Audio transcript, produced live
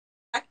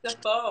the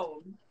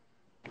phone.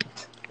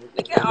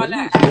 Look at all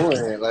that. What are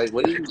you doing? Like,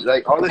 what are you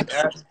like? All this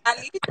ass. At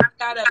least you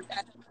got a.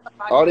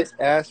 All this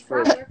ass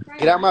for.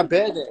 Get out my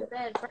bed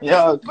then.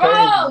 Yo,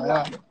 crazy,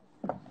 man.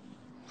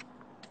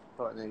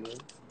 Fuck, nigga.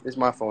 It's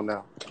my phone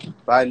now.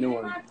 Buy a new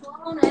one.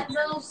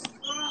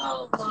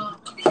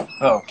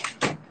 Oh.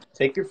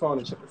 Take your phone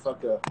and shut the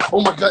fuck up.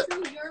 Oh my god.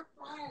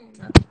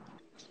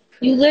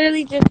 You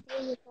literally just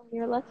threw your phone.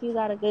 You're lucky you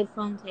got a good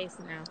phone case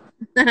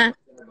now.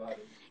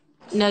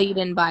 No, you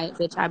didn't buy it,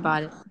 bitch. I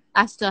bought it.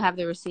 I still have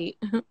the receipt.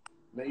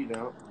 No, you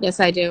don't. Yes,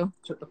 I do.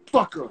 Shut the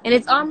fuck up. And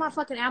it's on my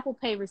fucking Apple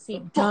Pay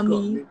receipt,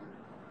 dummy.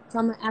 It's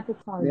on my Apple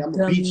Card, I'm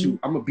gonna beat you.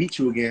 I'm gonna beat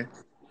you again.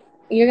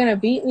 You're gonna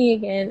beat me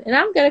again, and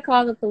I'm gonna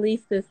call the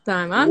police this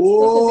time. I'm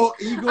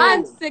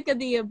sick of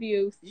the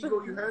abuse.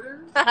 Ego, you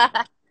heard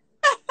her?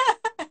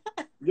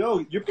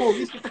 Yo, you're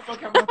police. Get the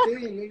fuck out of my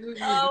thing, nigga.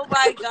 Oh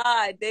my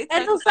god.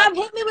 And so stop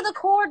hitting me with a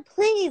cord,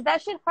 please.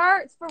 That shit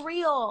hurts for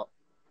real.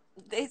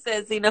 They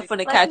said Xena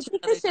finna catch you.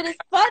 This shit is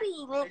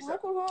funny.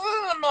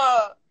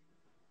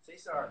 Say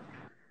sorry.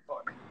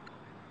 Fuck.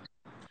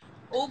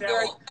 Oh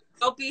girl, you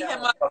go beat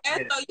him up.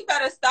 And so you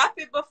gotta stop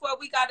it before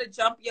we gotta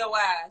jump your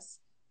ass.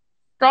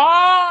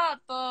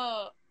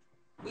 Stop.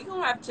 We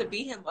gonna have to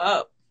beat him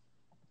up.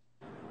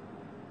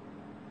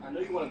 I know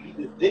you want to beat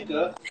this dick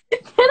up.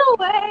 Get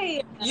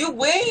away. You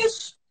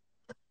wish.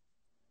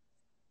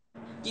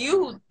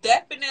 You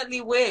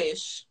definitely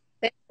wish.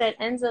 They said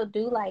Enzo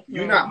do like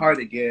You're not hard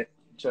to get.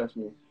 Trust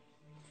me.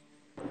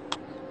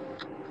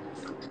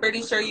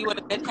 Pretty sure you would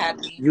have been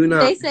happy. You know.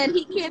 They said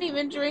he can't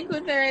even drink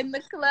with her in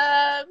the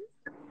club.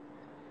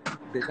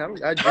 Bitch,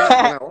 I drink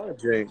when I want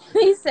to drink.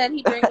 He said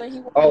he drank when he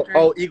wanted to drink.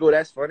 Oh, Ego,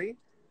 that's funny.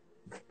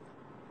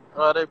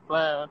 Oh, they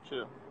playing with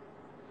you.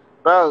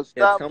 Bro,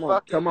 stop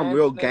come on,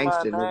 real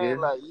gangster, nigga.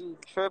 Like, you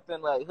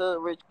tripping like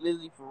Hood Rich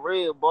Glizzy for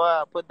real, boy.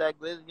 I put that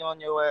Glizzy on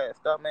your ass.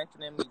 Stop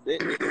mentioning me,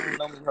 bitch. You don't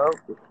know me, ho.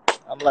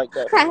 I'm like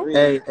that for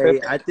real.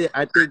 Hey, I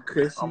think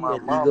Chrissy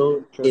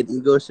and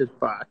Ego should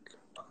fuck.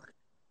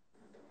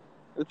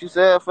 What you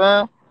said,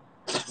 fam?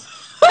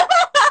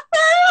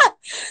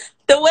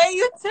 The way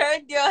you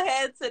turned your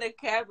head to the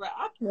camera,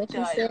 I'm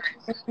done.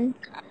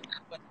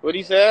 What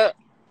he said?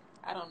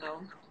 I don't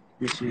know.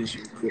 This is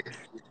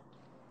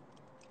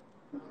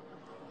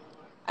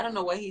I don't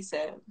know what he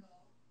said.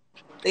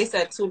 They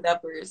said 2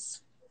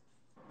 lepers.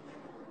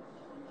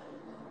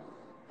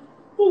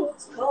 Ooh,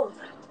 it's cold.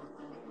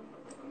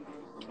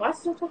 Why is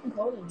it so fucking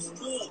cold in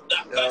here?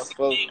 Y'all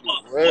folks be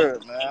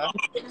weird, man.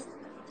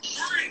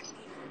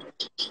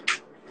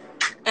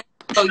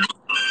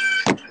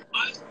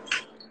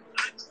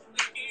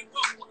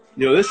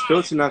 Yo, this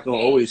filter not gonna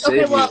always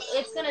save Okay, well, me.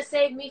 it's gonna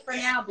save me for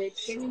now,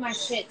 bitch. Give me my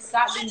shit.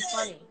 Stop being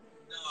funny.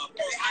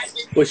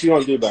 What you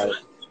gonna do about it?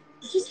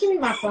 Just give me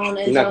my phone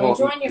and You're not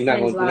join your friends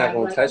live. You're not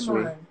gonna touch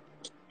me.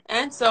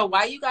 And so,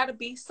 why you gotta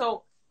be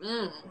so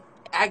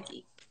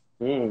aggy?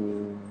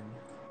 You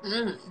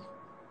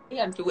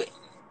gotta do it.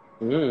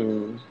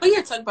 Put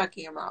your tongue back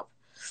in your mouth.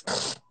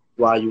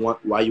 Why you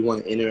want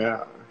to in or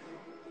out?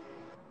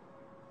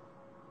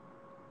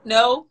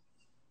 No.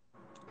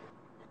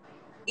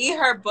 Eat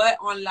her butt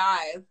on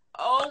live.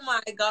 Oh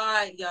my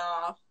god,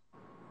 y'all.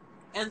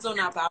 Enzo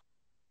not about.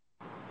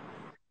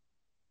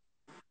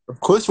 Of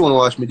course you want to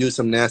watch me do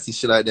some nasty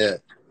shit like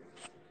that.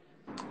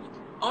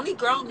 Only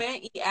grown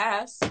men eat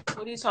ass.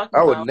 What are you talking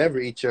about? I would never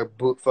eat your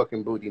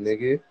fucking booty,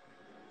 nigga.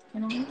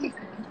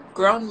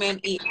 Grown men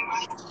eat.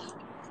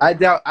 I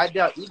doubt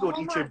Ego would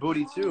eat your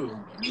booty too.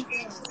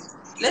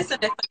 Listen,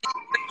 if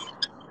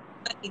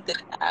I eat the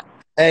ass.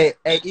 Hey,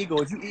 Ego,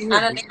 would you eat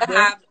her booty?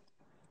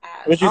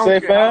 What you say,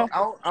 fam?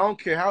 I don't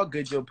care how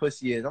good your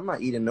pussy is. I'm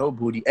not eating no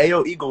booty. Hey,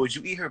 yo, Ego, would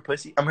you eat her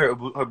pussy? Her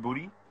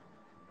booty.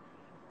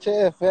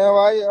 Chill, fam.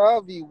 Why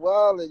y'all be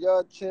wild?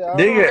 Y'all chill.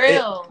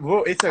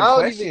 Nigga, it's a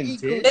question,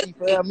 coochie,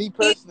 fam. Me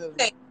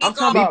personally. I'm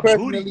talking about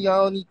booty. I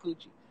don't eat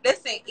coochie.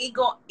 Listen,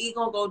 Ego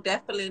go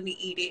definitely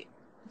eat it.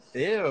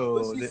 Ew.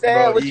 What she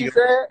said? What she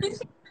said?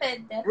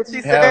 What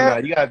she said?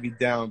 Hell no, you gotta be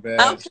down bad.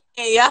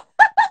 Okay, yeah.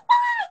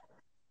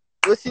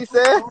 What she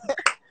said?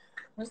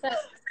 What's that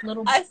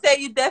little? I said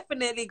you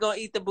definitely gonna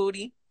eat the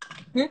booty.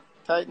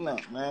 Tighten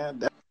up,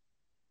 man.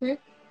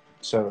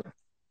 So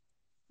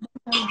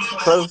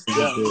close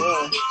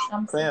down.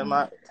 I'm clearing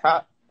my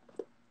top.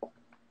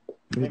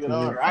 Nigga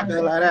don't rock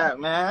it like that,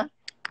 man.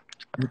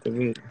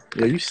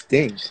 Yeah, you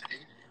stink.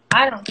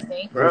 I don't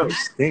stink. Bro, you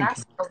stink. I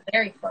smell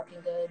very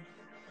fucking good.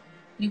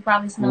 You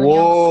probably smell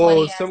your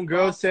sweaty ass. Some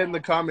girl said in the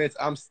comments,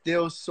 I'm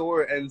still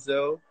sore,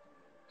 Enzo.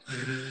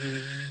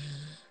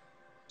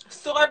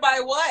 Sore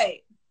by what?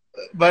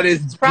 But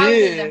it's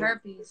probably the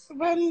herpes.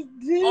 But it's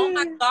dead. Oh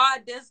my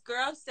god, this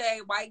girl say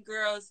white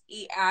girls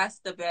eat ass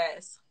the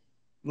best.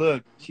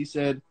 Look, she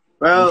said,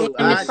 bro,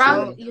 it's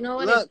probably, you know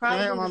what? Look, it's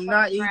probably fam, I'm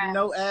not eating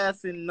no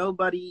ass and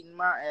nobody eating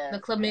my ass. The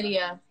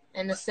chlamydia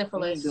and the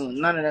syphilis. I ain't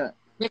doing none of that.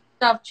 Get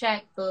yourself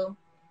checked, boo.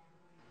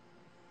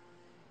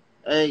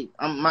 Hey,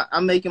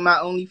 I'm making my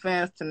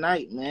OnlyFans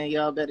tonight, man.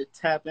 Y'all better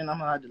tap in. I'm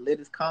gonna have the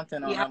latest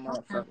content on that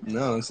motherfucker.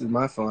 No, this is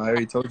my phone. I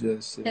already told you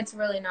that shit. It's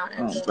really not.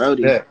 Oh,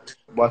 Brody. Yeah.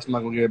 Watch, I'm not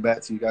gonna get it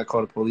back to you. You gotta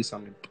call the police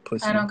on me,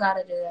 pussy. I don't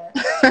gotta do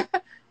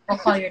that. I'll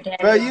call your dad.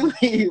 Bro, you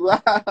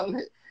wow.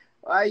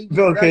 Why you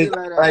no, like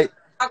that? Like,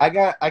 I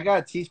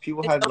gotta teach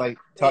people how to like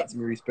talk to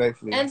me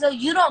respectfully. Enzo,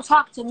 you don't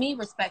talk to me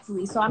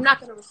respectfully, so I'm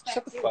not gonna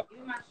respect you.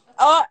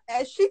 Oh,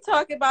 and she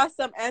talking about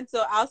some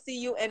Enzo. I'll see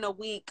you in a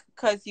week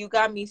because you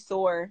got me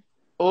sore.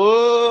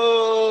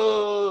 Oh.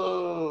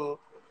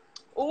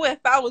 Oh, if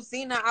I was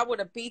Xena, I would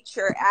have beat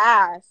your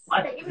ass.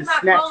 Give me my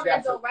phone,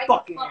 Enzo, right the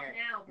fuck now,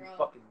 bro.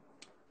 Fucking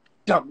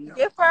dummy.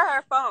 Give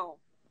her phone.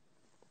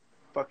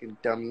 Fucking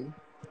dummy.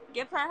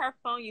 Give her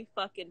phone, you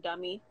fucking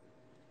dummy.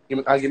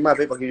 I'll give my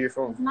vape. I'll give you your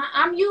phone.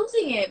 I'm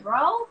using it,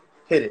 bro.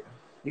 Hit it.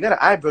 You got an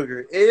eye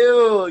booger.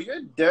 Ew,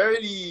 you're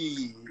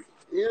dirty.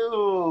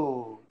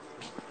 Ew.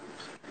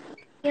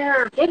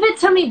 Here, give it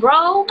to me,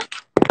 bro.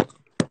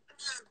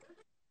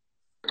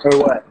 Or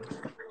what?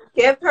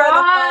 Give her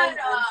the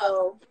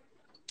phone,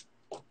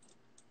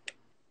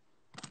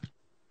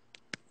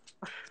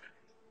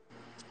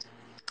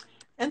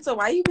 Enzo. Enzo,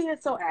 why you being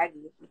so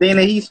aggy?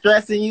 Xena, he's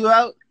stressing you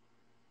out?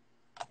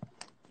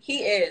 He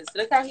is.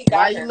 Look how he got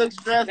Why her. you look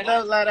stressed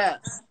out like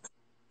that?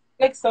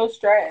 Look so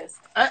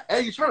stressed.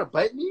 Hey, you trying to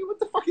bite me? What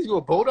the fuck? Is you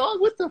a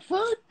bulldog? What the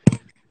fuck?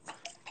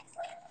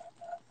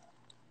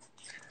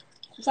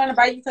 She's trying to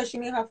bite you because she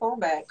need her phone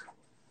back.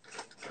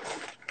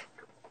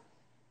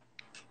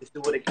 This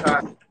is what it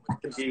costs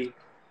to be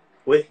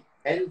with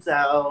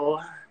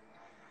Enzo.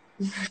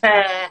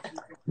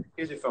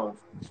 Here's your phone.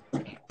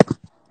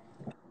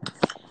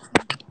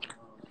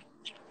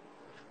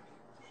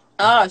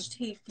 Oh,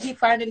 he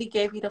finally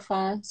gave you the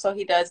phone, so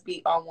he does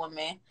beat on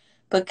women,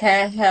 but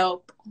can't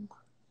help.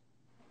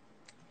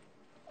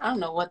 I don't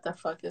know what the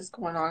fuck is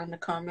going on in the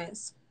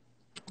comments.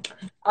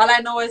 All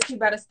I know is he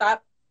better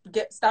stop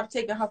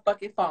taking her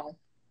fucking phone.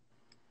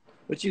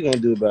 What you gonna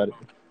do about it?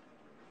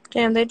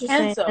 Damn, they just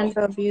saying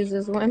Enzo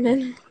abuses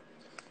women,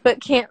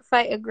 but can't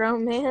fight a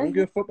grown man. I don't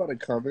give a fuck about the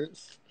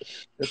comments.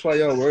 That's why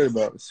y'all worried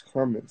about the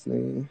comments,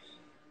 man.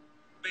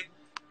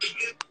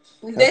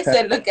 They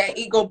said, look at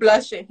Eagle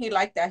blushing. He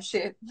like that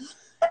shit.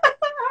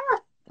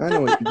 I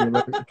know what Eagle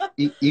likes.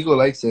 Eagle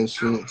likes that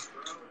shit.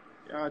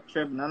 Y'all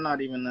tripping. I'm not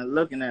even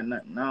looking at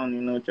nothing. I don't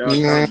even know what y'all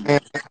talking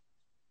about.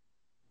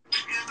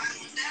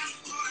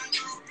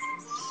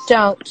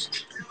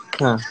 Don't.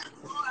 Huh.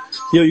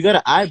 Yo, you got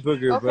an eye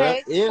booger,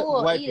 okay,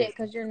 bro. Cool. Eat it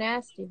because you're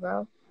nasty,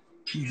 bro.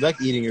 You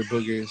like eating your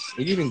boogers.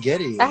 You didn't even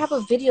get it. I have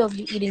a video of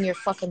you eating your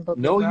fucking booger,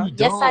 No, bro. you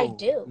don't. Yes, I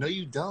do. No,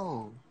 you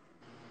don't.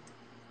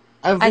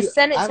 I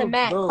sent it to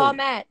Matt. Bro, call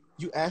Matt.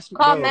 You asked me.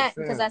 Call Matt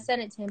because I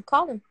sent it to him.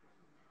 Call him.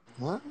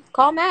 Huh?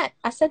 Call Matt.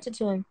 I sent it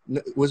to him.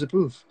 No, where's the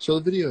proof? Show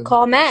the video.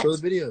 Call Matt. Show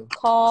the video.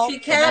 She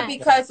can't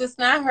because it's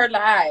not her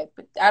live.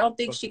 But I don't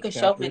think she can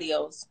show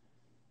videos.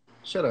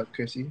 Shut up,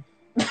 Chrissy.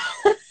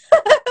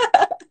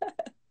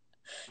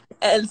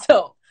 And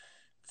so,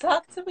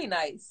 talk to me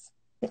nice.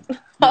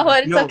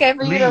 It's okay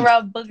for you to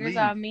rub boogers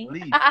on me.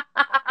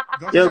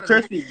 Yo,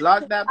 Christy,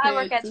 block that page. I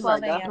work at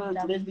 12 That's a.m.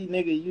 what Disney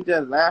nigga, you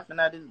just laughing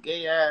at his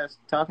gay ass,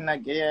 talking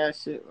that gay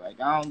ass shit. Like,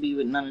 I don't be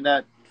with none of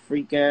that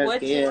freak ass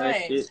gay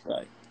ass shit.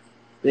 Like,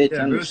 bitch,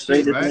 I'm the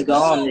straightest nigga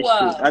on this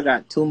shit. I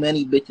got too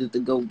many bitches to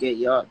go get.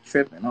 Y'all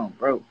tripping on,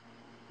 bro.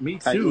 Me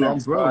too, I'm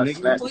bro,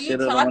 nigga. Who you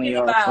talking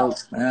about?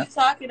 Folks, who you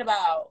talking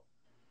about?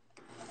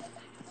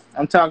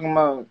 I'm talking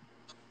about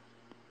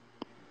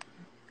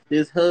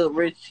this hood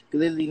rich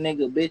glizzy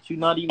nigga, bitch. You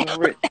not even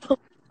rich.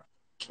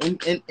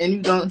 And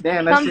you don't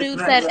damn. Some dude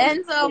said,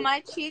 Enzo, my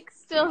cheeks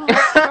still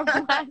hurt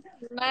from last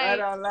night. Right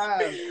on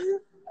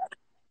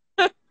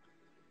live.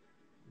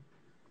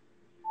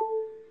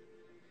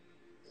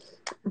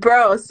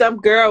 Bro, some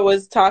girl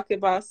was talking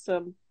about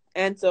some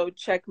Enzo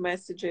check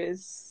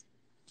messages.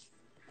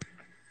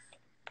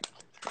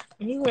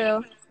 He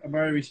will. I'm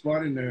already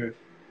responding to her.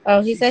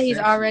 Oh, he said he's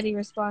already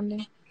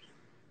responding.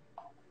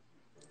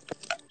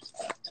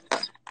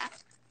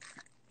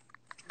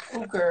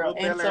 Oh, girl,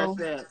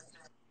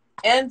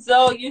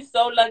 Enzo, you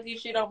so lucky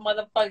she don't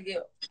motherfuck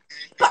you.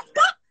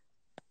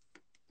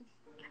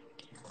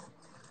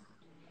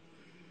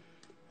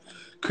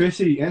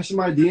 Chrissy, answer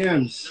my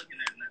DMs.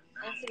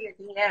 Answer your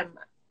DM.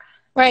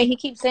 Right, he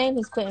keeps saying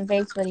he's putting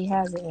vapes, but he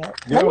hasn't yet.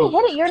 Let me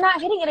hit it. You're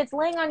not hitting it. It's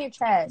laying on your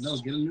chest. No,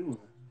 get a new one.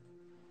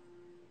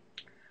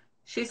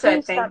 She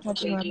said, "Thank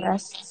you."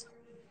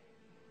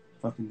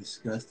 Fucking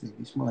disgusting.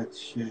 You smell like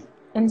shit.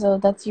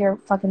 Enzo, that's your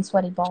fucking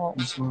sweaty ball.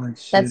 You smell like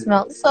shit. That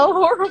smelled so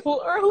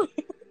horrible earlier.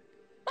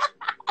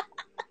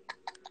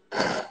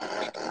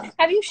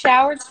 Have you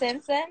showered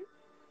since then?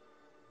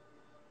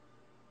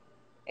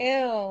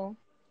 Ew.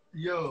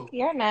 Yo.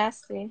 You're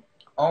nasty.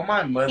 On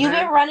my mother. You've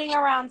been running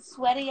around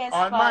sweaty as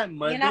fuck. My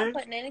mother. You're not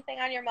putting anything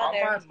on your mother.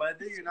 On my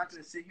mother, you're not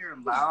going to sit here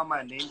and lie on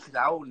my name because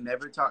I will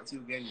never talk to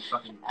you again, you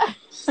fucking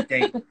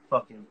stank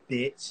fucking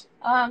bitch.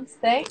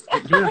 Stank?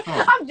 Give me the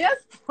phone. I'm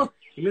just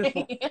Give me the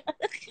phone.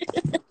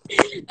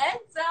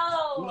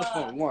 Enzo! Give me the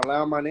phone. You want to lie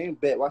on my name?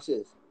 Bet. Watch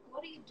this.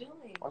 What are you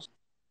doing? Watch